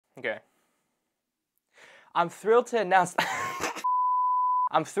Okay. I'm thrilled to announce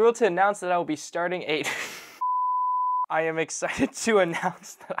I'm thrilled to announce that I will be starting a I am excited to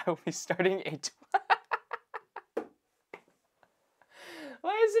announce that I will be starting a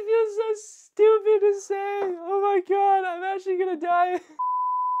Why does it feel so stupid to say? Oh my god, I'm actually gonna die.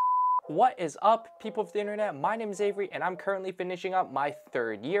 What is up, people of the internet? My name is Avery, and I'm currently finishing up my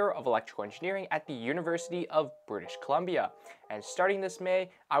 3rd year of electrical engineering at the University of British Columbia. And starting this May,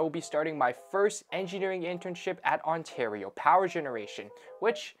 I will be starting my first engineering internship at Ontario Power Generation,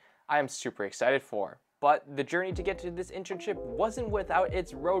 which I am super excited for. But the journey to get to this internship wasn't without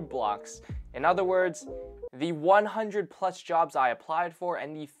its roadblocks. In other words, the 100+ jobs I applied for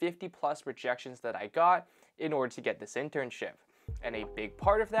and the 50+ rejections that I got in order to get this internship. And a big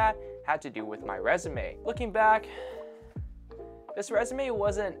part of that had to do with my resume. Looking back, this resume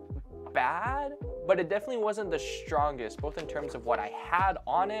wasn't bad, but it definitely wasn't the strongest, both in terms of what I had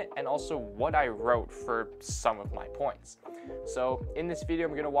on it and also what I wrote for some of my points. So in this video,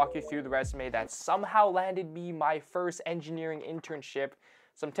 I'm gonna walk you through the resume that somehow landed me my first engineering internship,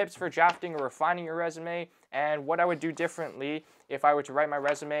 some tips for drafting or refining your resume, and what I would do differently if I were to write my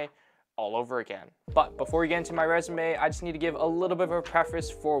resume all over again. But before we get into my resume, I just need to give a little bit of a preface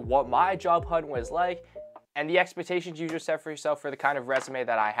for what my job hunt was like and the expectations you just set for yourself for the kind of resume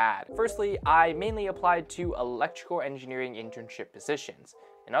that I had. Firstly, I mainly applied to electrical engineering internship positions.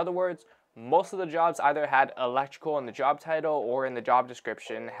 In other words, most of the jobs either had electrical in the job title or in the job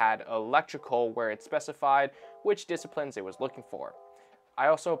description had electrical where it specified which disciplines it was looking for. I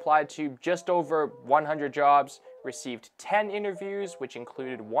also applied to just over 100 jobs, received 10 interviews, which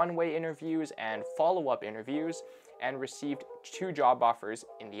included one-way interviews and follow-up interviews, and received 2 job offers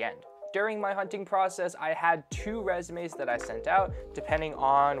in the end. During my hunting process, I had 2 resumes that I sent out, depending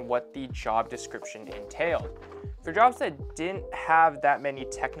on what the job description entailed. For jobs that didn't have that many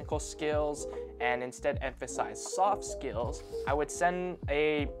technical skills and instead emphasized soft skills, I would send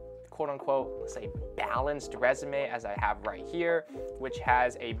a quote-unquote, let's say, balanced resume, as I have right here, which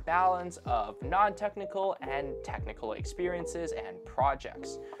has a balance of non-technical and technical experiences and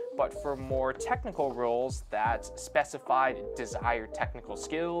projects. But for more technical roles that specified desired technical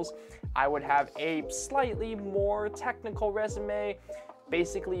skills, I would have a slightly more technical resume.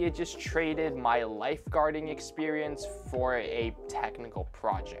 Basically, it just traded my lifeguarding experience for a technical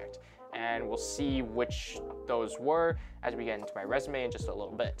project. And we'll see which those were as we get into my resume in just a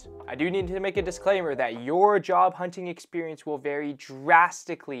little bit. I do need to make a disclaimer that your job hunting experience will vary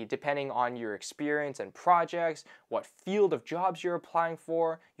drastically depending on your experience and projects, what field of jobs you're applying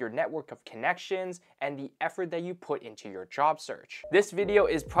for, your network of connections, and the effort that you put into your job search. This video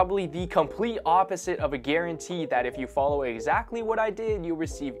is probably the complete opposite of a guarantee that if you follow exactly what I did, you'll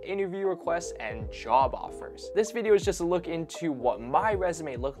receive interview requests and job offers. This video is just a look into what my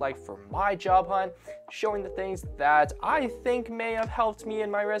resume looked like for my job hunt, showing the things that I think may have helped me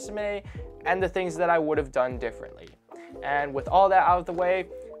in my resume and the things that I would have done differently. And with all that out of the way,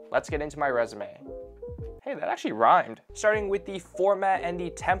 let's get into my resume. Hey, that actually rhymed. Starting with the format and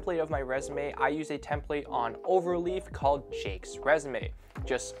the template of my resume, I use a template on Overleaf called Jake's Resume.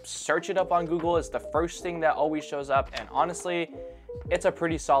 Just search it up on Google, it's the first thing that always shows up, and honestly, it's a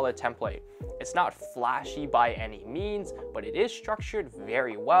pretty solid template. It's not flashy by any means, but it is structured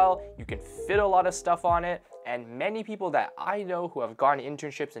very well. You can fit a lot of stuff on it, and many people that I know who have gotten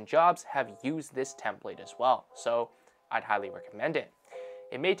internships and jobs have used this template as well, so I'd highly recommend it.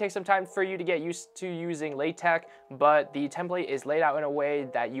 It may take some time for you to get used to using LaTeX, but the template is laid out in a way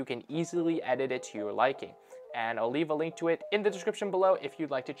that you can easily edit it to your liking. And I'll leave a link to it in the description below if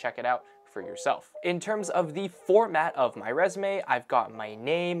you'd like to check it out for yourself. In terms of the format of my resume, I've got my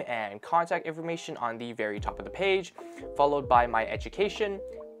name and contact information on the very top of the page, followed by my education,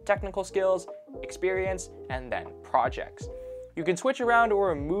 technical skills, experience, and then projects. You can switch around or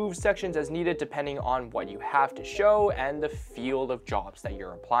remove sections as needed depending on what you have to show and the field of jobs that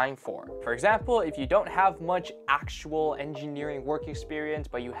you're applying for. For example, if you don't have much actual engineering work experience,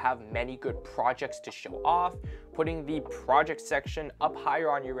 but you have many good projects to show off, putting the project section up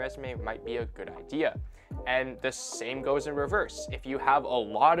higher on your resume might be a good idea. And the same goes in reverse. If you have a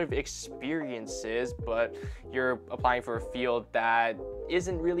lot of experiences, but you're applying for a field that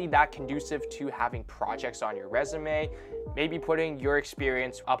isn't really that conducive to having projects on your resume, maybe putting your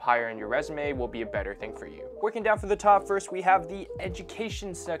experience up higher in your resume will be a better thing for you. Working down from the top, first we have the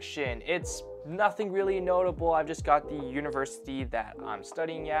education section. It's nothing really notable. I've just got the university that I'm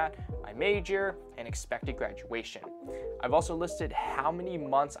studying at, my major, and expected graduation. I've also listed how many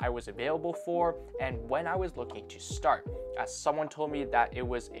months I was available for and when I was looking to start, as someone told me that it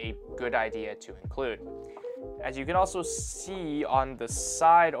was a good idea to include. As you can also see on the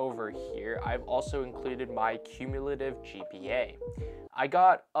side over here, I've also included my cumulative GPA. I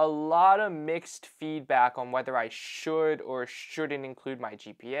got a lot of mixed feedback on whether I should or shouldn't include my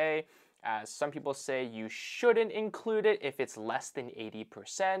GPA, as some people say you shouldn't include it if it's less than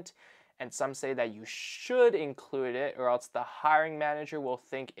 80%, and some say that you should include it or else the hiring manager will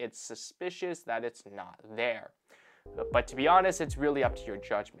think it's suspicious that it's not there. But to be honest, it's really up to your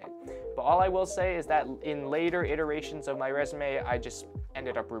judgment. But all I will say is that in later iterations of my resume, I just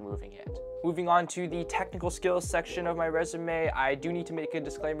ended up removing it. Moving on to the technical skills section of my resume, I do need to make a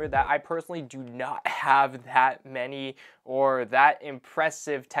disclaimer that I personally do not have that many or that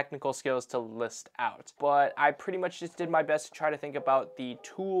impressive technical skills to list out. But I pretty much just did my best to try to think about the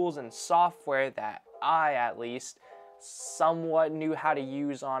tools and software that I, at least, somewhat knew how to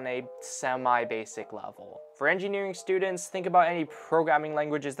use on a semi-basic level. For engineering students, think about any programming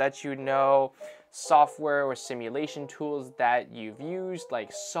languages that you know, software or simulation tools that you've used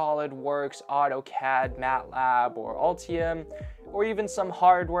like SolidWorks, AutoCAD, MATLAB, or Altium, or even some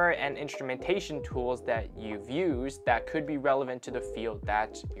hardware and instrumentation tools that you've used that could be relevant to the field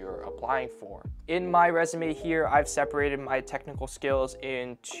that you're applying for. In my resume here, I've separated my technical skills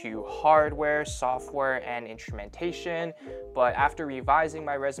into hardware, software, and instrumentation, but after revising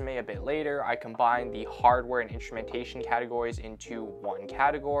my resume a bit later, I combined the hardware and instrumentation categories into one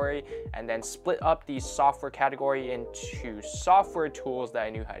category, and then split up the software category into software tools that I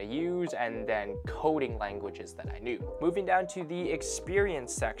knew how to use, and then coding languages that I knew. Moving down to the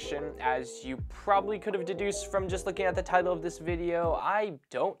experience section, as you probably could have deduced from just looking at the title of this video, I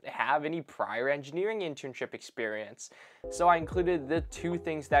don't have any prior engineering internship experience. So I included the two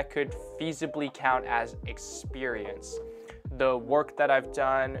things that could feasibly count as experience: the work that I've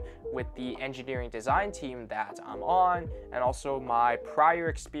done with the engineering design team that I'm on, and also my prior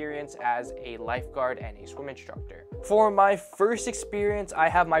experience as a lifeguard and a swim instructor. For my first experience, I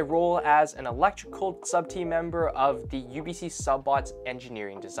have my role as an electrical sub-team member of the UBC Subbot's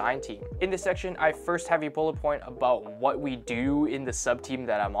engineering design team. In this section, I first have a bullet point about what we do in the sub-team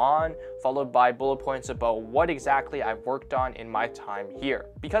that I'm on, followed by bullet points about what exactly I've worked on in my time here.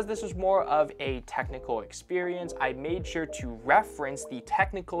 Because this was more of a technical experience, I made sure to reference the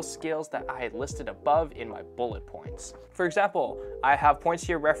technical skills that I had listed above in my bullet points. For example, I have points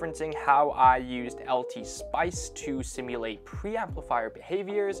here referencing how I used LT Spice to simulate preamplifier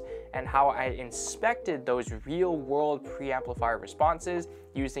behaviors and how I inspected those real-world preamplifier responses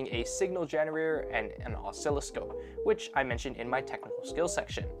using a signal generator and an oscilloscope, which I mentioned in my technical skills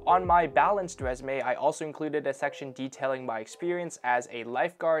section. On my balanced resume, I also included a section detailing my experience as a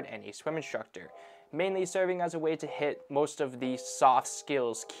lifeguard and a swim instructor, mainly serving as a way to hit most of the soft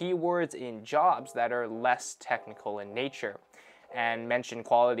skills keywords in jobs that are less technical in nature, and mention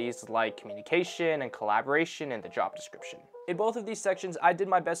qualities like communication and collaboration in the job description. In both of these sections, I did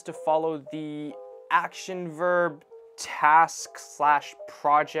my best to follow the action verb, task slash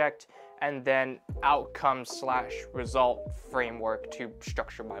project, and then outcome slash result framework to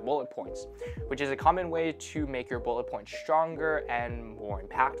structure my bullet points, which is a common way to make your bullet points stronger and more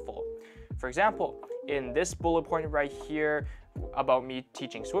impactful. For example, in this bullet point right here about me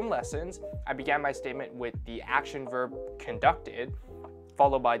teaching swim lessons, I began my statement with the action verb conducted,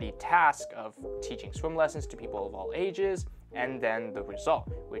 followed by the task of teaching swim lessons to people of all ages, and then the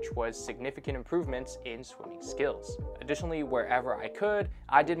result, which was significant improvements in swimming skills. Additionally, wherever I could,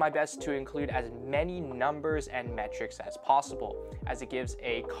 I did my best to include as many numbers and metrics as possible, as it gives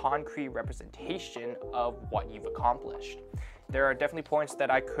a concrete representation of what you've accomplished. There are definitely points that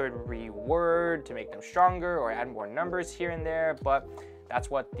I could reword to make them stronger or add more numbers here and there, but that's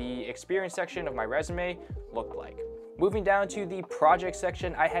what the experience section of my resume looked like. Moving down to the project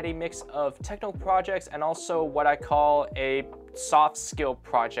section, I had a mix of technical projects and also what I call a soft skill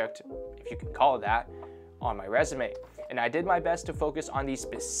project, if you can call it that, on my resume. And I did my best to focus on the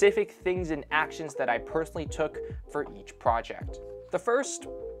specific things and actions that I personally took for each project. The first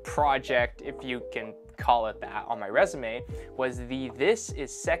project, if you can call it that, on my resume was the This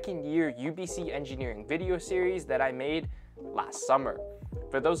is Second Year UBC Engineering video series that I made last summer.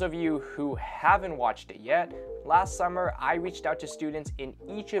 For those of you who haven't watched it yet, last summer I reached out to students in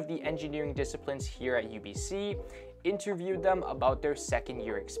each of the engineering disciplines here at UBC, interviewed them about their second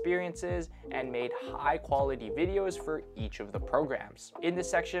year experiences, and made high quality videos for each of the programs. In this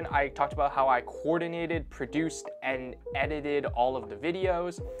section, I talked about how I coordinated, produced, and edited all of the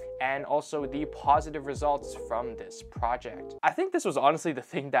videos, and also the positive results from this project. I think this was honestly the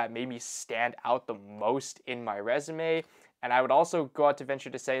thing that made me stand out the most in my resume, And I would also go out to venture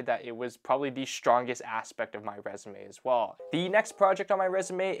to say that it was probably the strongest aspect of my resume as well. The next project on my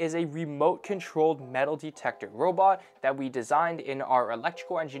resume is a remote-controlled metal detector robot that we designed in our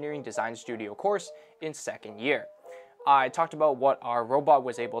electrical engineering design studio course in second year. I talked about what our robot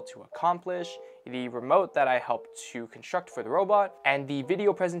was able to accomplish, the remote that I helped to construct for the robot, and the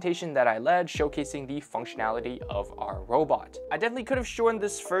video presentation that I led showcasing the functionality of our robot. I definitely could have shortened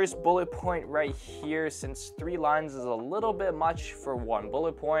this first bullet point right here, since 3 lines is a little bit much for 1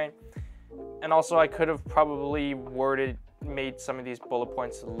 bullet point. And also I could have probably made some of these bullet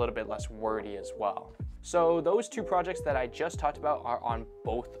points a little bit less wordy as well. So those 2 projects that I just talked about are on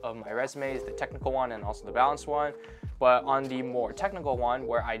both of my resumes, the technical one and also the balanced one. But on the more technical one,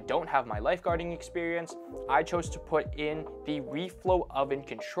 where I don't have my lifeguarding experience, I chose to put in the reflow oven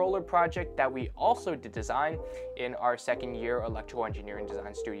controller project that we also did design in our second year electrical engineering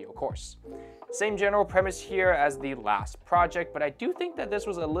design studio course. Same general premise here as the last project, but I do think that this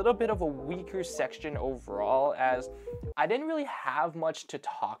was a little bit of a weaker section overall, as I didn't really have much to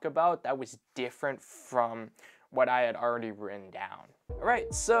talk about that was different from what I had already written down.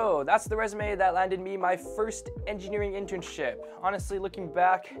 Alright, so that's the resume that landed me my first engineering internship. Honestly, looking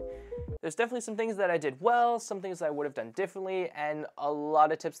back, there's definitely some things that I did well, some things that I would have done differently, and a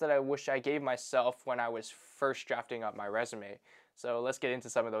lot of tips that I wish I gave myself when I was first drafting up my resume. So let's get into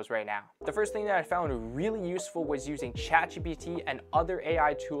some of those right now. The first thing that I found really useful was using ChatGPT and other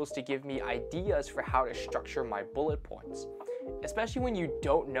AI tools to give me ideas for how to structure my bullet points. Especially when you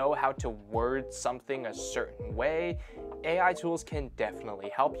don't know how to word something a certain way, AI tools can definitely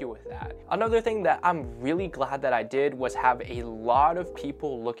help you with that. Another thing that I'm really glad that I did was have a lot of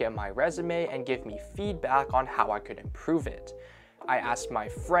people look at my resume and give me feedback on how I could improve it. I asked my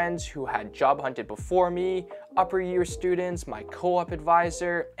friends who had job hunted before me, upper year students, my co-op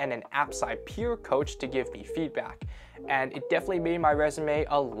advisor, and an AppSci peer coach to give me feedback. And it definitely made my resume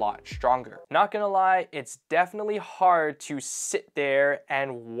a lot stronger. Not gonna lie, it's definitely hard to sit there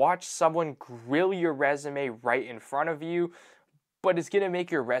and watch someone grill your resume right in front of you, but it's gonna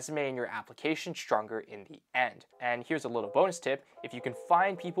make your resume and your application stronger in the end. And here's a little bonus tip: if you can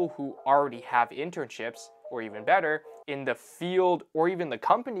find people who already have internships, or even better, in the field or even the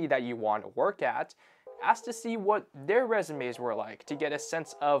company that you want to work at, ask to see what their resumes were like to get a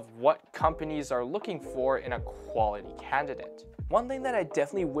sense of what companies are looking for in a quality candidate. One thing that I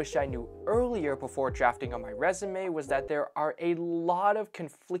definitely wish I knew earlier before drafting on my resume was that there are a lot of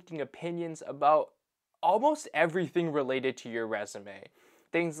conflicting opinions about almost everything related to your resume.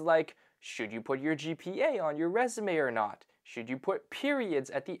 Things like, should you put your GPA on your resume or not? Should you put periods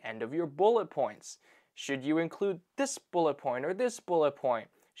at the end of your bullet points? Should you include this bullet point or this bullet point?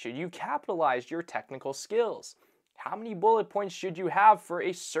 Should you capitalize your technical skills? How many bullet points should you have for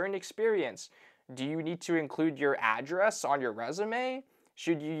a certain experience? Do you need to include your address on your resume?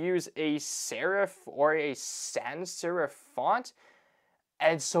 Should you use a serif or a sans serif font?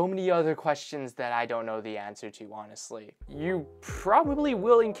 And so many other questions that I don't know the answer to, honestly. You probably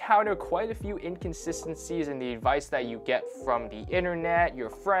will encounter quite a few inconsistencies in the advice that you get from the internet, your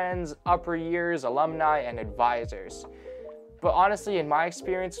friends, upper years, alumni, and advisors. But honestly, in my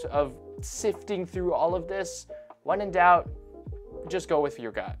experience of sifting through all of this, when in doubt, just go with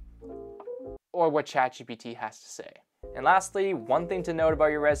your gut, or what ChatGPT has to say. And lastly, one thing to note about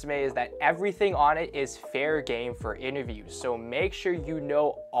your resume is that everything on it is fair game for interviews. So make sure you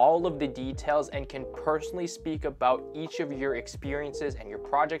know all of the details and can personally speak about each of your experiences and your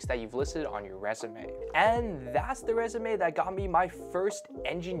projects that you've listed on your resume. And that's the resume that got me my first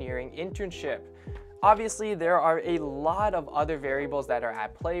engineering internship. Obviously, there are a lot of other variables that are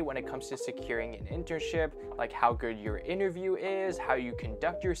at play when it comes to securing an internship, like how good your interview is, how you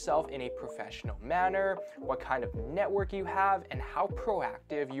conduct yourself in a professional manner, what kind of network you have, and how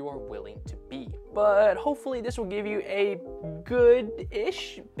proactive you are willing to be. But hopefully this will give you a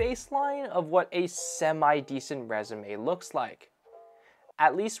good-ish baseline of what a semi-decent resume looks like.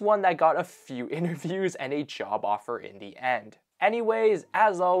 At least one that got a few interviews and a job offer in the end. Anyways,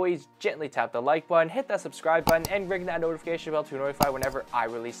 as always, gently tap the like button, hit that subscribe button, and ring that notification bell to notify whenever I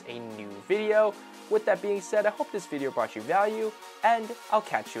release a new video. With that being said, I hope this video brought you value, and I'll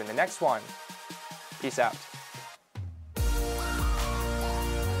catch you in the next one. Peace out.